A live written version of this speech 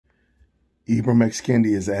Ibram X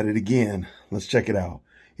Kendi is at it again. Let's check it out.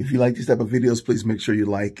 If you like these type of videos, please make sure you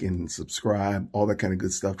like and subscribe, all that kind of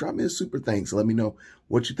good stuff. Drop me a super thanks. Let me know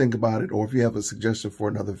what you think about it, or if you have a suggestion for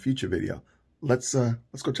another future video. Let's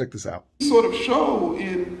go check this out. Sort of show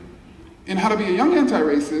in How to Be a Young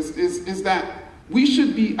Anti-Racist is that we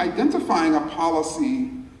should be identifying a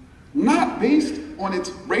policy not based on its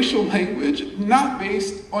racial language, not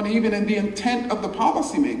based on even in the intent of the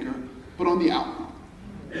policymaker, but on the outcome.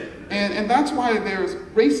 And that's why there's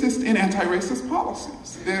racist and anti-racist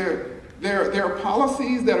policies. There are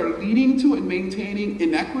policies that are leading to and maintaining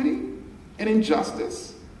inequity and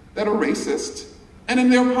injustice that are racist, and then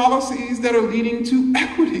there are policies that are leading to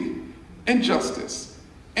equity and justice.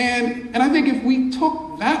 And I think if we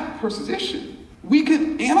took that position, we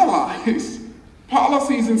could analyze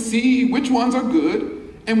policies and see which ones are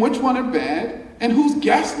good and which ones are bad, and who's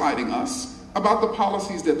gaslighting us about the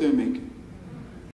policies that they're making.